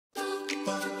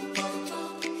Hi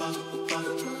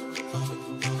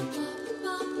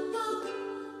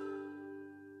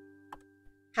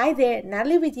there,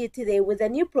 Natalie with you today with a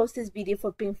new process video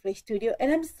for Pinkfresh Studio,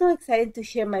 and I'm so excited to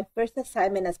share my first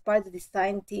assignment as part of the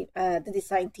design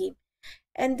team.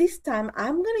 And this time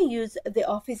I'm going to use the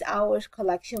office hours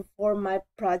collection for my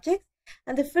projects.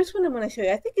 And the first one I'm going to show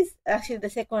you, I think it's actually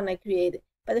the second one I created,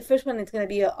 but the first one is going to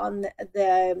be on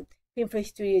the Pinkfresh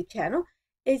Studio channel,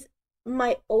 is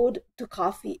my ode to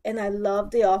coffee. And I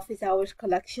love the office hours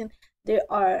collection. There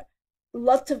are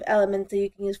lots of elements that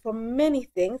you can use for many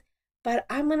things, but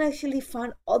I'm gonna actually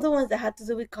find other ones that had to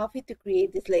do with coffee to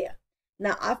create this layout.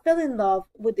 Now I fell in love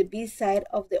with the B side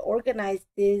of the organized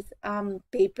this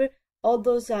paper. All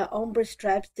those ombre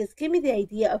stripes just gave me the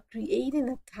idea of creating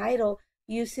a title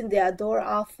using the Adore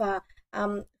Alpha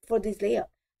for this layout.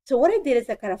 So what I did is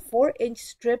I cut a 4-inch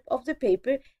strip of the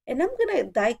paper, and I'm gonna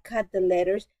die cut the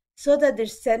letters so that they're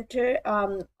centered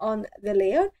on the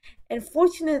layout. And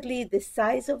fortunately, the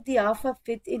size of the alpha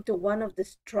fits into one of the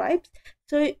stripes.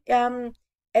 So and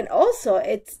also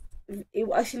it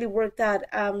actually worked out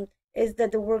is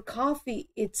that the word coffee,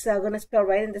 it's gonna spell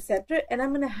right in the center, and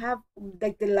I'm gonna have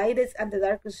like the lightest and the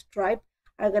darkest stripe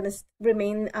are gonna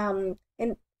remain and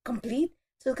complete.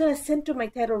 So it's gonna center my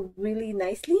title really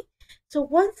nicely. So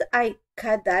once I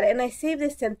cut that, and I save the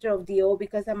center of the O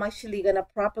because I'm actually gonna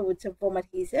prop it with some foam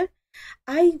adhesive,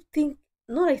 I'm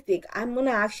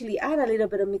gonna actually add a little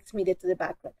bit of mixed media to the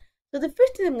background. So the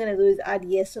first thing I'm gonna do is add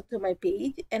yeso to my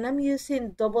page, and I'm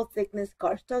using double thickness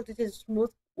cardstock. This is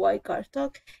smooth white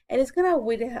cardstock, and it's gonna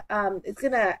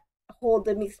hold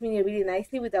the mixed media really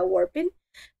nicely without warping.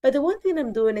 But the one thing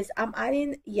I'm doing is I'm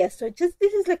adding yeso. This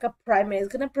is like a primer. It's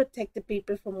gonna protect the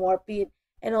paper from warping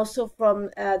and also from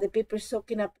the paper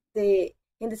soaking up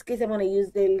in this case I'm going to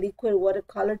use the liquid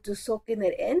watercolor to soak it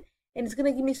in, and it's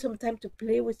going to give me some time to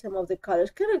play with some of the colors,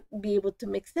 kind of be able to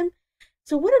mix them.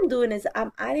 So what I'm doing is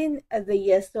I'm adding the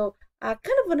yeso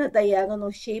kind of on a diagonal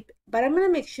shape, but I'm going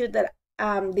to make sure that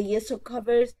the yeso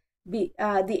covers the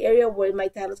area where my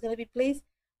title is going to be placed.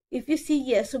 If you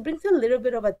see, yeso brings a little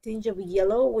bit of a tinge of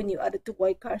yellow when you add it to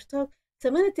white cardstock. So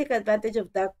I'm going to take advantage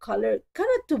of that color kind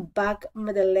of to back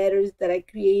the letters that I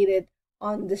created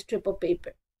on the strip of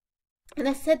paper. And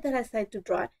I set that aside to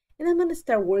dry, and I'm going to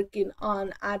start working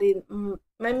on adding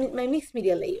my mixed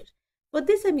media layers. For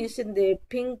this, I'm using the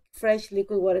Pinkfresh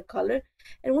liquid watercolor.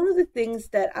 And one of the things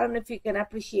that I don't know if you can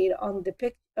appreciate on the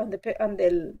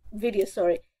video,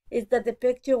 is that the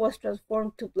picture was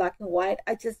transformed to black and white.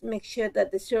 I just make sure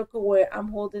that the circle where I'm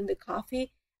holding the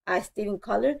coffee stayed in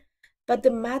color. But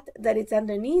the mat that is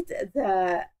underneath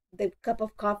the cup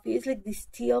of coffee is like this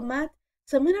teal mat.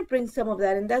 So I'm going to bring some of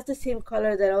that, and that's the same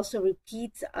color that also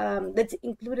repeats, that's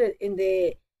included in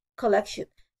the collection.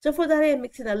 So for that, I'm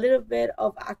mixing a little bit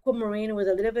of aquamarine with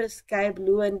a little bit of sky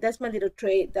blue, and that's my little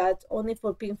tray that's only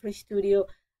for Pinkfresh Studio.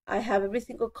 I have every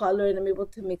single color, and I'm able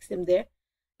to mix them there.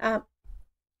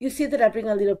 You see that I bring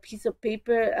a little piece of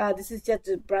paper. This is just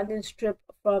a branding strip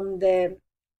from the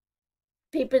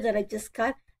paper that I just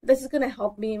cut. This is going to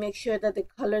help me make sure that the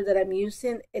color that I'm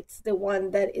using, it's the one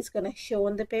that is going to show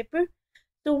on the paper.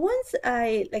 So once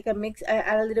I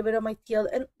add a little bit of my teal,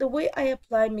 and the way I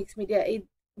apply mixed media, it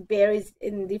varies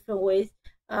in different ways.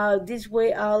 This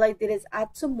way, all I did is add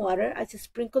some water. I just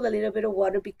sprinkle a little bit of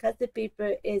water because the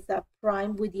paper is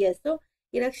primed with yeso.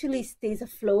 It actually stays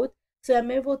afloat. So I'm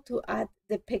able to add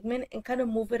the pigment and kind of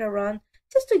move it around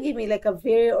just to give me like a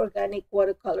very organic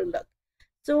watercolor look.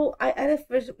 So I added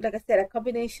first, like I said, a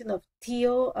combination of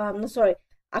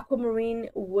aquamarine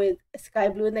with sky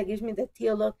blue, and that gives me the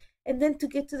teal look. And then to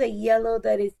get to the yellow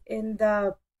that is in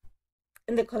the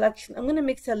collection, I'm gonna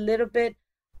mix a little bit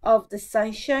of the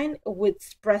sunshine with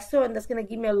espresso, and that's gonna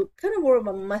give me a kind of more of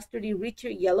a mustardy,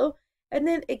 richer yellow. And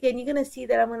then again, you're gonna see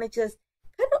that I'm gonna just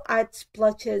kind of add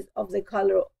splotches of the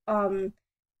color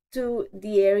to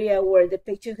the area where the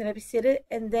picture is going to be seated.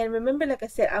 And then remember, like I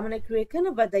said, I'm going to create kind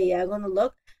of a diagonal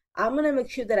look. I'm going to make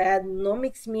sure that I add no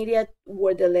mixed media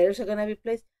where the letters are going to be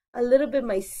placed. A little bit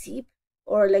might seep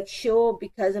or like show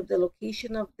because of the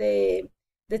location of the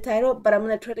title, but I'm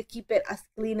going to try to keep it as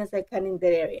clean as I can in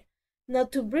that area. Now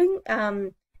to bring,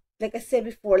 like I said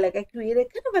before, like I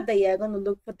created kind of a diagonal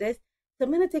look for this. So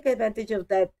I'm going to take advantage of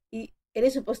that. It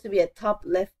is supposed to be a top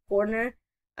left corner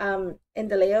in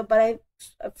the layout, but I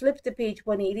flipped the page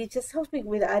 180. It just helps me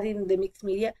with adding the mixed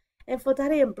media. And for that,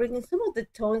 I am bringing some of the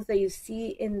tones that you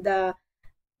see in the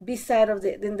B side of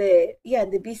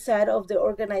the B side of the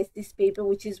organized this paper,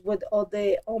 which is what all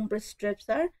the ombre stripes.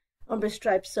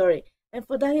 And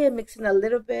for that, I'm mixing a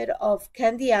little bit of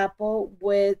candy apple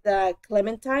with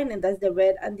clementine, and that's the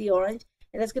red and the orange.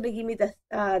 and that's going to give me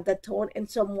the tone and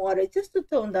some water just to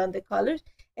tone down the colors.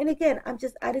 And again, I'm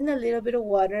just adding a little bit of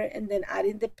water and then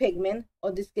adding the pigment, or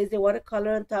in this case the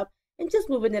watercolor on top, and just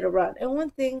moving it around. And one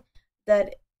thing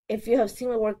that, if you have seen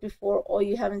my work before or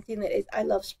you haven't seen it, is I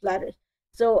love splatters.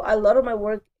 So a lot of my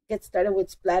work gets started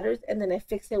with splatters and then I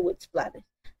fix it with splatters.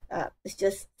 It's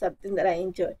just something that I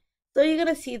enjoy. So you're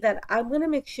gonna see that I'm gonna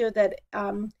make sure that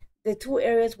the two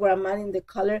areas where I'm adding the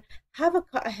color have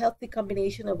a healthy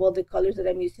combination of all the colors that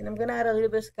I'm using. I'm gonna add a little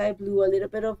bit of sky blue, a little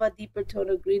bit of a deeper tone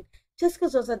of green, just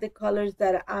because those are the colors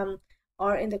that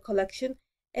are in the collection.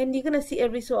 And you're gonna see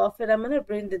every so often I'm gonna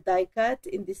bring the die cut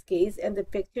in this case and the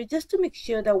picture, just to make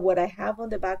sure that what I have on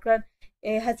the background,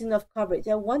 it has enough coverage.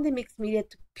 I want the mixed media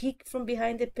to peek from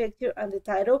behind the picture and the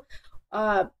title,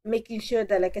 making sure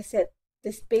that, like I said,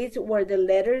 the space where the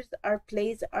letters are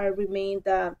placed are remained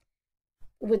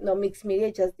with no mixed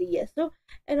media, just the yeso,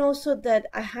 and also that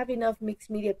I have enough mixed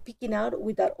media peeking out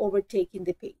without overtaking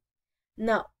the page.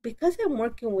 Now, because I'm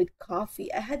working with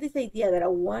coffee, I had this idea that I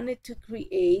wanted to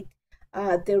create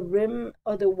the rim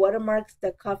or the watermarks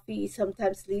that coffee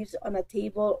sometimes leaves on a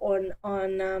table or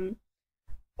on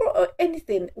or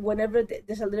anything whenever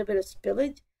there's a little bit of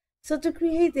spillage. So to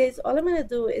create this, all I'm going to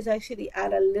do is actually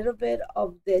add a little bit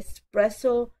of the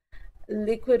espresso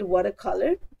liquid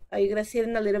watercolor. You're going to see it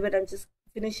in a little bit. I'm just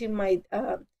finishing my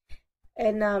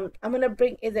and I'm going to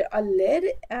bring either a lid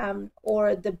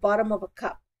or the bottom of a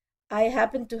cup. I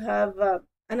happen to have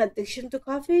an addiction to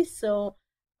coffee, so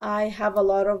I have a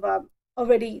lot of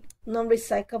already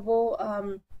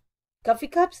non-recyclable coffee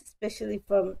cups, especially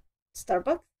from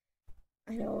Starbucks.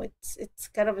 I know it's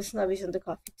kind of a snobbish on the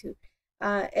coffee too.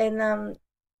 And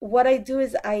what I do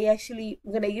is I'm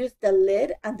gonna use the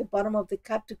lid and the bottom of the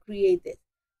cup to create this.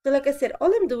 So like I said,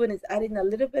 all I'm doing is adding a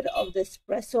little bit of the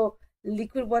espresso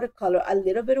liquid watercolor, a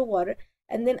little bit of water,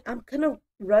 and then I'm gonna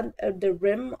run the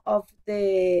rim of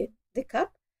the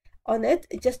cup on it,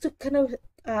 just to kind of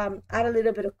add a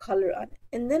little bit of color on it.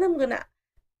 And then I'm gonna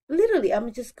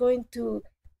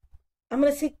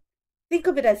say, think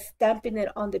of it as stamping it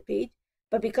on the page.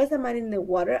 But because I'm adding the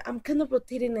water, I'm kind of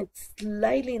rotating it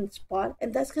slightly in spot,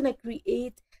 and that's gonna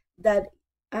create that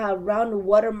round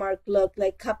watermark look,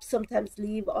 like cups sometimes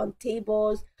leave on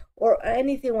tables or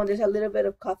anything when there's a little bit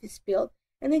of coffee spilled.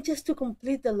 And then just to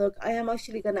complete the look, I am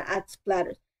actually gonna add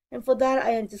splatters. And for that,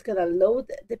 I am just gonna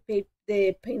load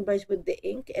the paintbrush with the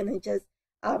ink and then just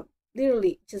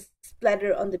literally just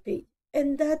splatter on the page.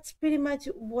 And that's pretty much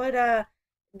what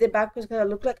the background is gonna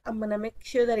look like. I'm gonna make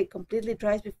sure that it completely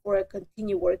dries before I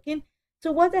continue working.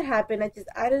 So what that happened, I just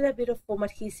added a bit of foam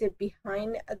adhesive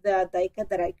behind the die cut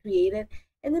that I created,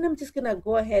 and then I'm just gonna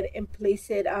go ahead and place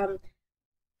it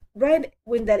right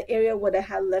in that area where I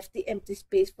had left the empty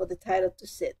space for the title to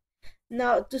sit.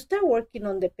 Now, to start working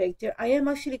on the picture, I am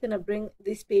actually gonna bring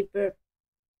this paper.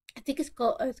 I think it's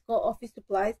called Office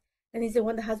Supplies, and it's the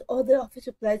one that has all the office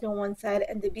supplies on one side,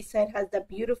 and the B side has the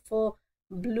beautiful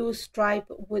blue stripe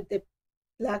with the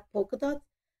black polka dots.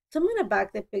 So I'm gonna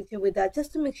back the picture with that,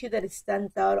 just to make sure that it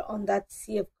stands out on that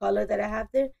sea of color that I have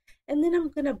there. And then I'm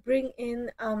gonna bring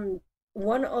in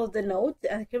one of the notes.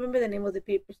 I can't remember the name of the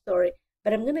paper, sorry,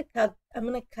 but I'm gonna cut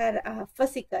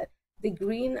fussy cut the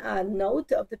green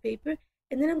note of the paper,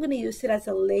 and then I'm gonna use it as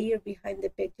a layer behind the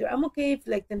picture. I'm okay if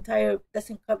like the entire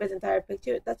doesn't cover the entire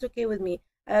picture. That's okay with me.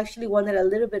 I actually wanted a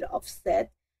little bit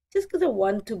offset, just because I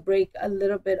want to break a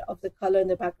little bit of the color in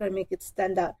the background, make it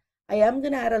stand out. I am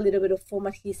going to add a little bit of foam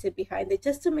adhesive behind it,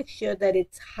 just to make sure that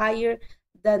it's higher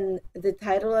than the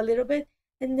title a little bit.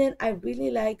 And then I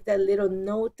really like that little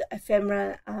note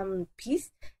ephemera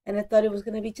piece, and I thought it was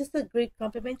going to be just a great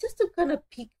compliment, just to kind of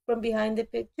peek from behind the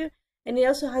picture. And it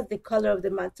also has the color of the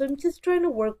mat. So I'm just trying to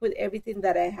work with everything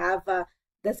that I have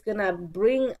that's going to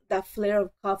bring that flair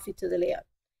of coffee to the layout.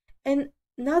 And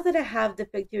now that I have the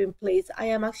picture in place, I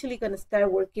am actually going to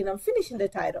start working on finishing the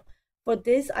title. For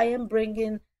this, I am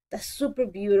bringing the super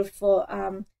beautiful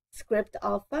script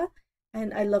alpha,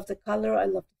 and I love the color, I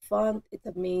love the font, it's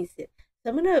amazing. So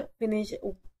I'm going to finish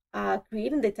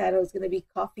creating the title. Is going to be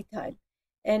Coffee Time.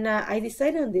 And I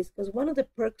decided on this because one of the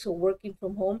perks of working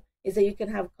from home is that you can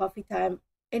have coffee time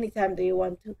anytime that you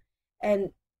want to.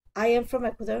 And I am from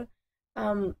Ecuador.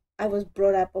 I was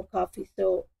brought up on coffee,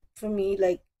 so for me,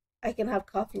 like, I can have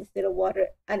coffee instead of water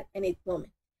at any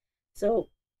moment. So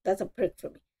that's a perk for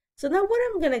me. So now what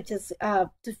I'm gonna just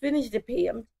to finish the page,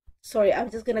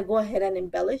 I'm just gonna go ahead and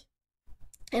embellish,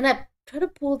 and I try to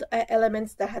pull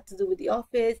elements that had to do with the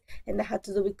office and that had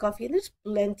to do with coffee, and there's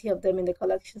plenty of them in the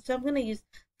collection. So I'm gonna use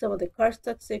some of the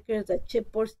cardstock stickers, the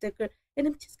chipboard sticker, and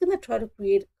I'm just gonna try to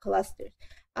create clusters.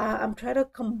 I'm trying to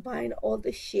combine all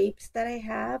the shapes that I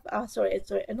have. Sorry,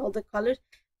 and all the colors.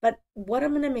 But what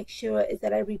I'm gonna make sure is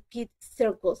that I repeat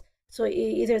circles. So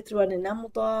either through an enamel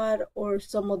dot or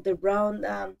some of the round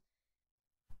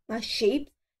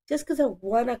shapes, just because I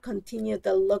wanna continue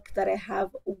the look that I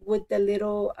have with the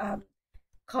little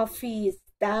coffee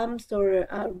stamps or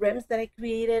rims that I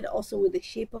created, also with the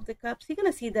shape of the cups. You're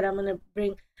gonna see that I'm gonna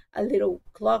bring a little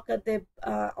clock at the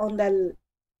on that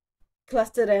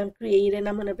cluster that I'm creating.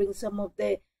 I'm gonna bring some of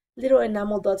the little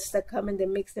enamel dots that come in the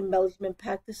mixed embellishment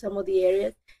pack to some of the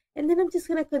areas, and then I'm just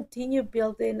gonna continue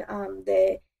building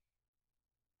the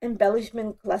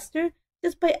embellishment cluster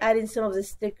just by adding some of the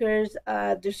stickers.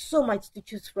 There's so much to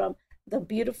choose from. The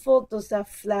beautiful, those are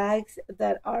flags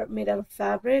that are made out of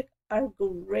fabric are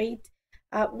great.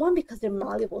 One, because they're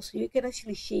malleable, so you can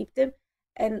actually shape them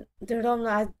and they don't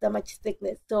add that much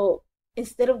thickness. So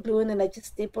instead of gluing it, I just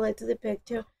staple it to the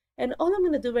picture. And all I'm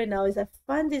going to do right now is I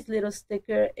find this little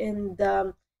sticker in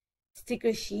the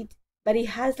sticker sheet, but it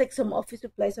has like some office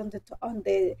supplies on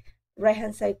the right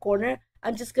hand side corner.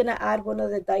 I'm just gonna add one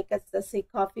of the die cuts that say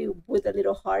coffee with a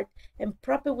little heart and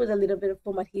prop it with a little bit of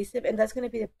foam adhesive, and that's gonna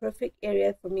be the perfect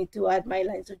area for me to add my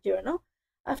lines of journal.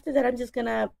 After that, I'm just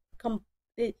gonna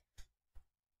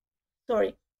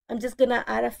sorry, I'm just gonna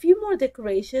add a few more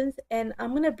decorations, and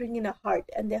I'm gonna bring in a heart,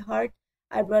 and the heart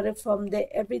I brought it from the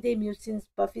Everyday Musings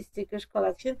Puffy Stickers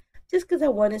collection, just because I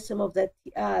wanted some of that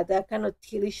kind of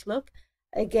tealish look.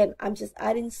 Again, I'm just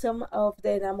adding some of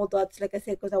the enamel dots, like I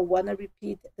said, because I want to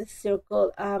repeat the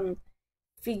circle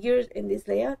figures in this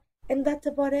layout. And that's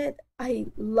about it. I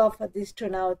love how this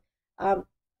turned out. Um,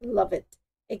 love it.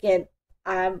 Again,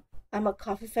 I'm a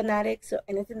coffee fanatic, so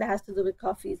anything that has to do with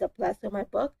coffee is a plus in my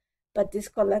book. But this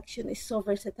collection is so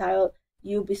versatile.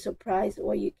 You'll be surprised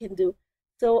what you can do.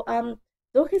 So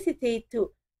don't hesitate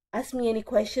to ask me any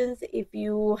questions if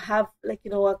you have, like,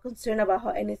 a concern about how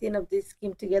anything of this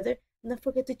came together. Don't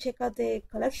forget to check out the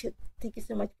collection. Thank you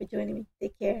so much for joining me.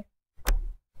 Take care.